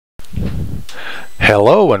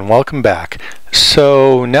Hello and welcome back.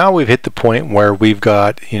 So now we've hit the point where we've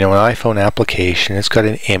got, an iPhone application. It's got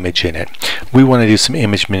an image in it. We want to do some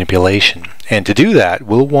image manipulation, and to do that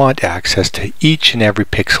we'll want access to each and every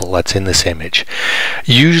pixel that's in this image.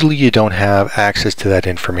 Usually you don't have access to that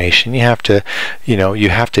information. You have to,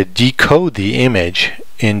 decode the image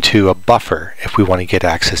into a buffer if we want to get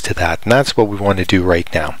access to that, and that's what we want to do right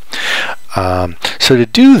now. So to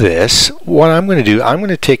do this, what I'm going to do, I'm going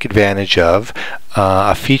to take advantage of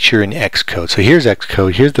a feature in XCode. So here's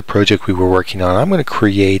XCode, here's the project we were working on. I'm going to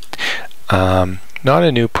create not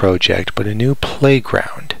a new project, but a new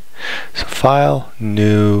playground. So File,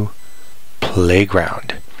 New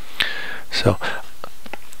Playground. So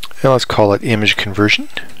let's call it Image Conversion.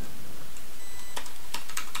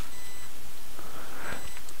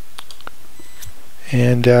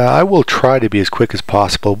 And I will try to be as quick as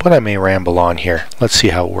possible, but I may ramble on here. Let's see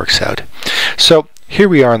how it works out. So here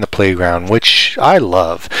we are in the playground, which I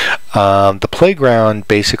love. The playground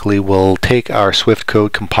basically will take our Swift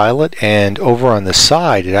code, compile it, and over on the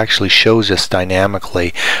side it actually shows us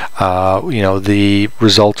dynamically the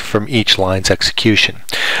result from each line's execution.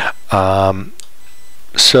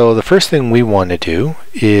 So the first thing we want to do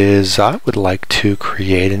is I would like to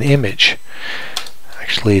create an image.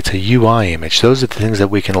 Actually, it's a UI image. Those are the things that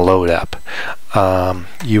we can load up.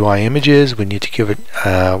 UI images, we need to give it,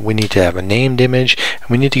 we need to have a named image, and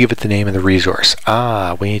we need to give it the name of the resource.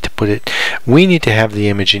 We need to have the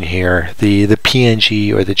image in here, the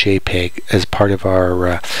PNG or the JPEG, as part of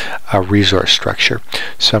our resource structure.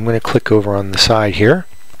 So I'm going to click over on the side here.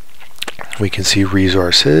 We can see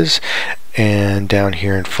resources, and down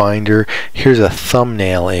here in Finder, here's a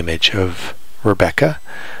thumbnail image of Rebecca.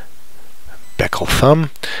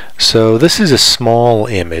 Thumb. So this is a small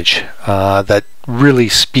image that really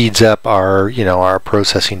speeds up our our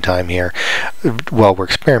processing time here while we're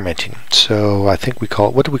experimenting. So I think we call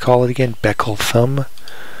it, what do we call it again? Beckel Thumb?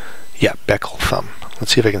 Yeah, Beckel Thumb.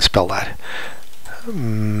 Let's see if I can spell that.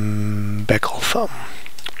 Beckel Thumb.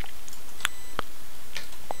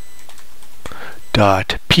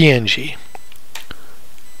 .png.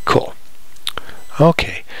 Cool.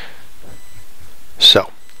 Okay.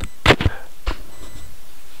 So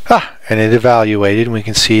and it evaluated, and we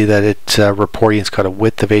can see that it's reporting it's got a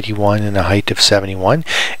width of 81 and a height of 71,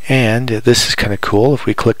 and this is kind of cool. If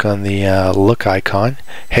we click on the look icon,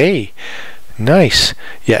 hey, nice.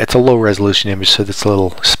 Yeah, it's a low resolution image, so that's a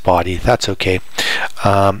little spotty. That's okay.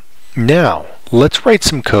 Now let's write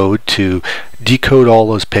some code to decode all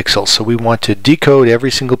those pixels. So we want to decode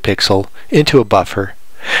every single pixel into a buffer,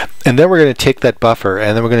 and then we're going to take that buffer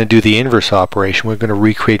and then we're going to do the inverse operation. We're going to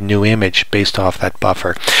recreate a new image based off that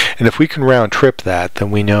buffer, and if we can round trip that,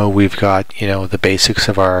 then we know we've got the basics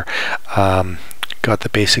of our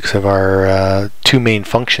two main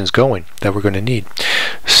functions going that we're going to need.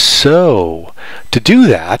 So to do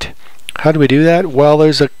that, how do we do that? Well,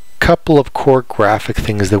 there's a couple of core graphic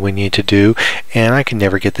things that we need to do, and I can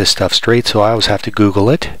never get this stuff straight, so I always have to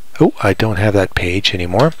Google it. Oh, I don't have that page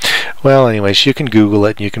anymore. Well, anyways, you can Google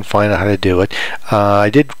it and you can find out how to do it.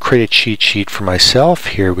 I did create a cheat sheet for myself.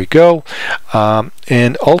 Here we go.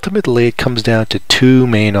 And ultimately it comes down to two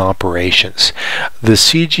main operations. The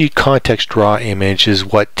CG context draw image is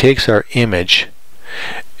what takes our image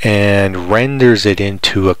and renders it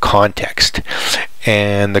into a context,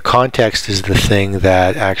 and the context is the thing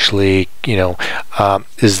that actually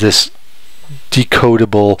is this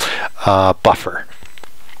decodable buffer.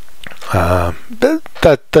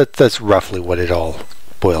 That's roughly what it all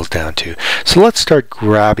boils down to. So let's start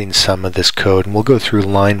grabbing some of this code, and we'll go through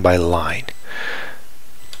line by line.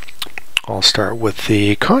 I'll start with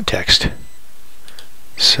the context.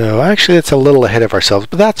 So actually it's a little ahead of ourselves,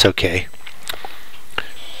 but that's okay,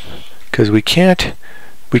 because we can't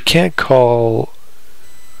call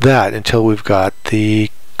that until we've got the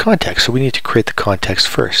context. So we need to create the context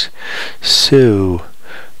first. So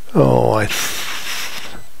I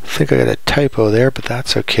think I got a typo there, but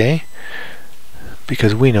that's okay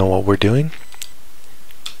because we know what we're doing.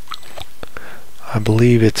 I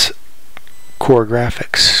believe it's core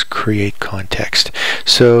graphics, create context.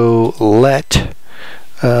 So let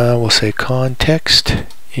we'll say context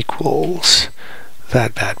equals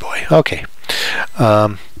that bad boy. Okay.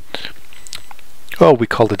 We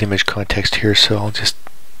called it image context here, so I'll just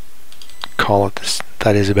call it this.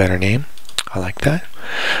 That is a better name. I like that.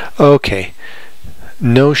 Okay.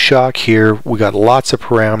 No shock here. We got lots of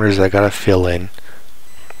parameters I gotta fill in.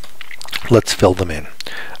 Let's fill them in.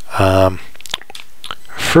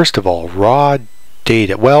 First of all, raw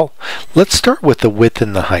data. Well, let's start with the width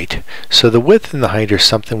and the height. So the width and the height are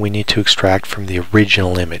something we need to extract from the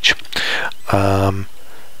original image.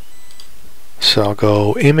 So I'll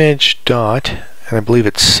go image dot, and I believe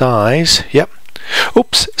it's size. Yep.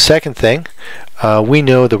 Oops. Second thing, we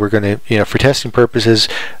know that we're going to, for testing purposes,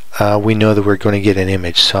 we know that we're going to get an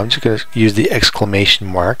image. So I'm just going to use the exclamation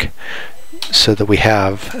mark so that we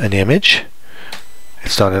have an image.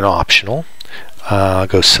 It's not an optional. I'll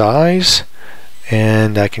go size,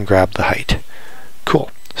 and I can grab the height.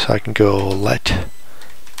 Cool. So I can go let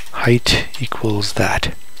height equals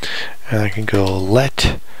that. And I can go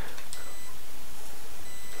let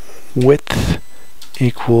width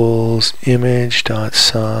equals image dot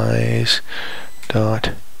size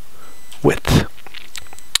dot width.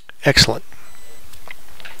 Excellent.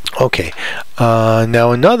 Okay,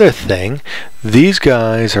 now another thing, these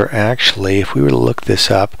guys are actually, if we were to look this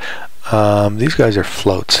up, these guys are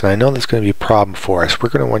floats, and I know that's going to be a problem for us. We're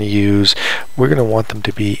going to want them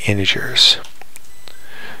to be integers,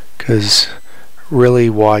 because really,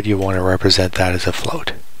 why do you want to represent that as a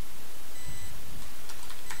float?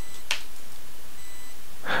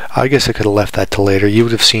 I guess I could have left that till later. You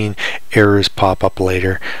would have seen errors pop up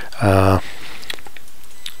later.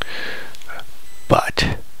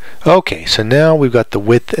 But okay, so now we've got the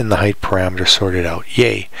width and the height parameters sorted out.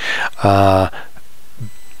 Yay.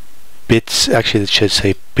 Bits, actually it should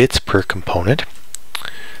say bits per component.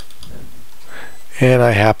 And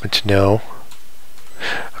I happen to know.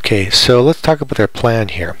 Okay, so let's talk about our plan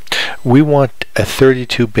here. We want a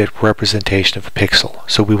 32-bit representation of a pixel.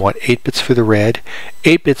 So we want 8 bits for the red,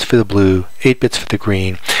 8 bits for the blue, 8 bits for the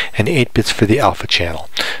green, and 8 bits for the alpha channel.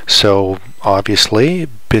 So obviously,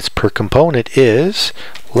 bits per component is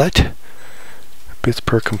let bits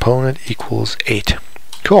per component equals 8.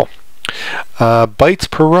 Cool. Bytes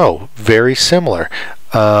per row, very similar.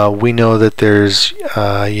 We know that there's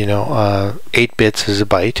 8 bits is a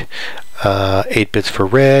byte. 8 bits for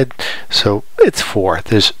red, so it's 4.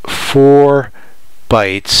 There's 4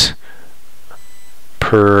 bytes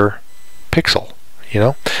per pixel,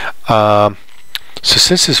 so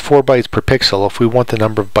since there's 4 bytes per pixel, if we want the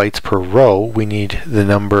number of bytes per row, we need the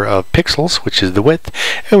number of pixels, which is the width,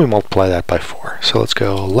 and we multiply that by 4. So let's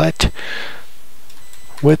go let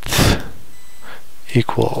width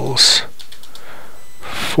equals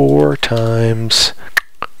 4 times,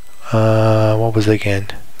 what was it again?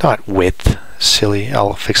 Not width, silly,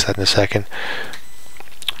 I'll fix that in a second.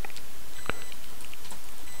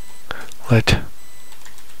 Let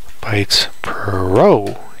bytes per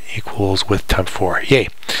row equals width times 4. Yay.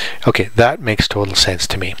 Okay, that makes total sense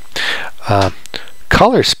to me.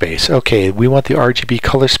 Color space. Okay, we want the RGB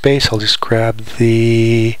color space. I'll just grab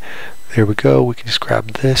the, there we go, we can just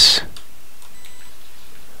grab this.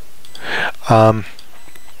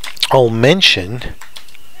 I'll mention,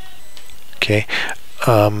 okay,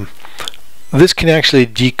 this can actually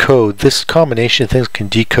decode, this combination of things can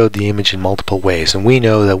decode the image in multiple ways, and we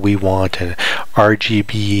know that we want an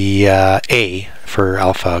RGB A for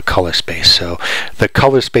alpha color space. So the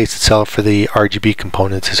color space itself for the RGB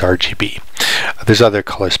components is RGB. There's other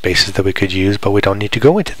color spaces that we could use, but we don't need to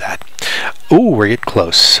go into that. Ooh, we're getting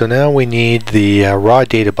close. So now we need the raw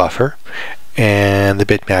data buffer and the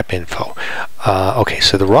bitmap info. Okay,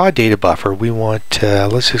 so the raw data buffer, we want,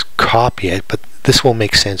 let's just copy it, but this will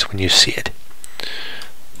make sense when you see it.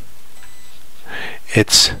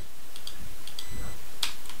 It's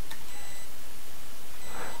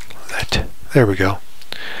that, there we go.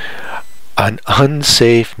 An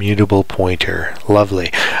unsafe mutable pointer.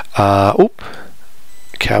 Lovely.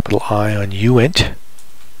 Capital I on uint.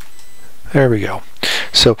 There we go.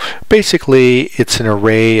 So basically it's an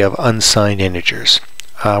array of unsigned integers.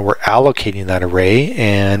 We're allocating that array,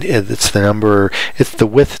 and it's the number, it's the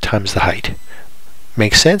width times the height.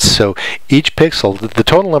 Makes sense? So each pixel, the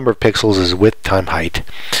total number of pixels is width times height,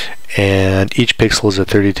 and each pixel is a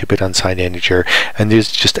 32-bit unsigned integer, and this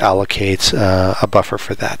just allocates a buffer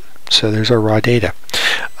for that. So there's our raw data.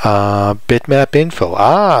 Bitmap info.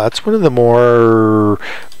 That's one of the more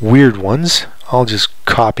weird ones. I'll just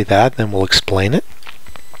copy that, then we'll explain it.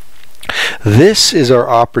 This is our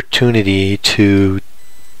opportunity to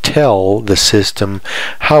tell the system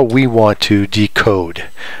how we want to decode,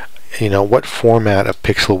 what format of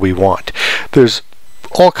pixel we want. There's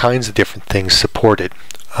all kinds of different things supported,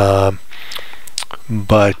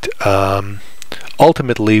 but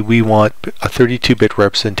ultimately we want a 32-bit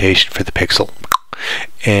representation for the pixel,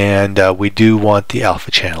 and we do want the alpha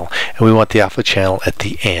channel, and we want the alpha channel at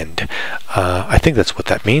the end. I think that's what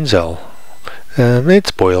that means.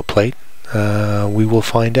 It's boilerplate. We will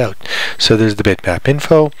find out. So there's the bitmap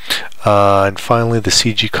info, and finally the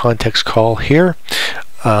CG context call here.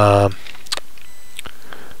 Context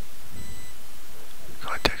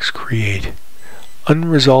create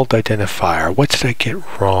unresolved identifier. What did I get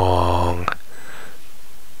wrong?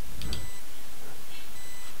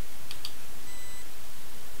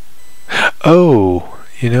 Oh,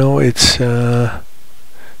 you know, it's CG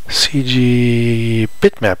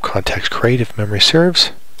bitmap context crate if memory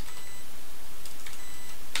serves.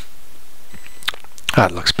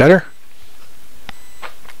 That looks better.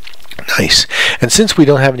 Nice. And since we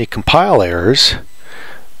don't have any compile errors,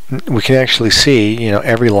 we can actually see, you know,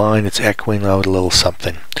 every line it's echoing out a little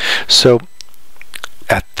something. So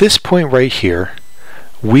at this point right here,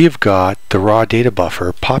 we've got the raw data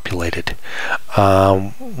buffer populated.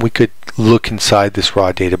 We could look inside this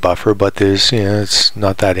raw data buffer, but there's, you know, it's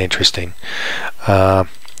not that interesting.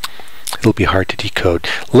 It'll be hard to decode.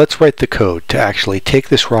 Let's write the code to actually take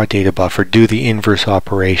this raw data buffer, do the inverse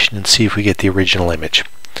operation, and see if we get the original image.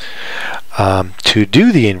 To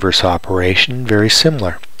do the inverse operation, very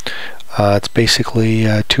similar. It's basically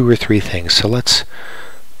 2 or 3 things. So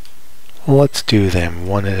let's do them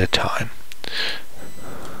one at a time.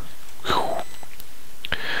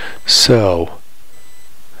 So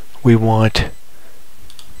we want,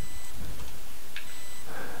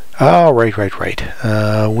 oh, right.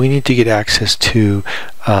 We need to get access to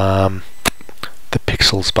the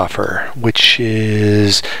pixels buffer, which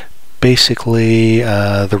is basically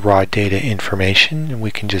the raw data information, and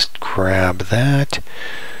we can just grab that.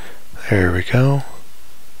 There we go.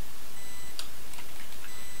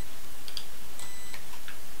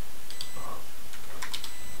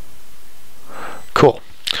 Cool.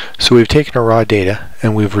 So we've taken our raw data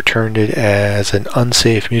and we've returned it as an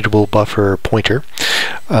unsafe mutable buffer pointer,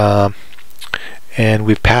 and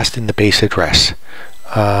we've passed in the base address.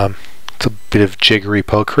 It's a bit of jiggery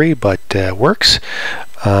pokery, but works.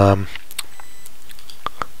 Let's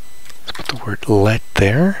put the word let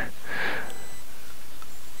there.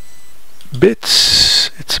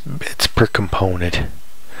 Bits, it's bits per component.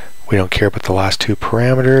 We don't care about the last 2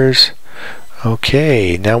 parameters.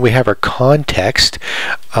 Okay, now we have our context.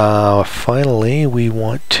 Finally, we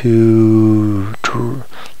want to,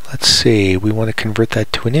 let's see, we want to convert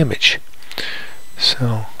that to an image.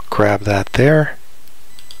 So grab that there.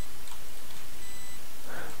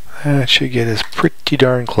 That should get us pretty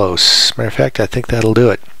darn close. Matter of fact, I think that'll do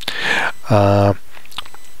it.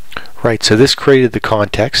 Right, so this created the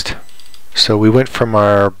context. So we went from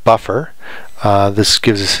our buffer. This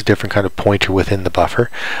gives us a different kind of pointer within the buffer.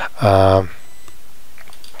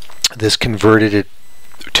 This converted it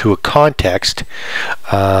to a context.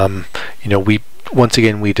 You know, once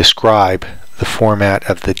again we describe the format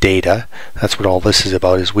of the data. That's what all this is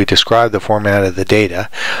about, is we describe the format of the data,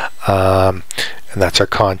 and that's our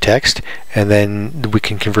context, and then we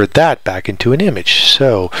can convert that back into an image.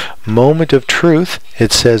 So moment of truth,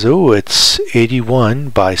 it says, oh, it's 81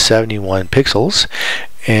 by 71 pixels,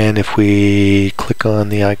 and if we click on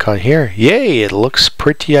the icon here, yay, it looks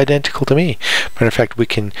pretty identical to me. Matter of fact, we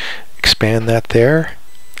can expand that there,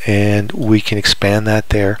 and we can expand that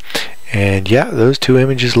there, and yeah, those 2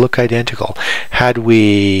 images look identical. Had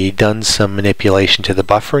we done some manipulation to the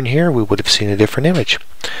buffer in here, we would have seen a different image.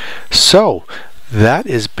 So that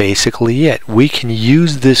is basically it. We can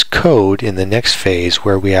use this code in the next phase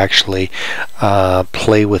where we actually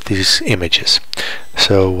play with these images.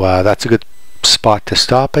 So that's a good spot to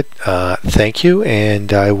stop it. Thank you,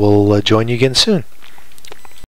 and I will join you again soon.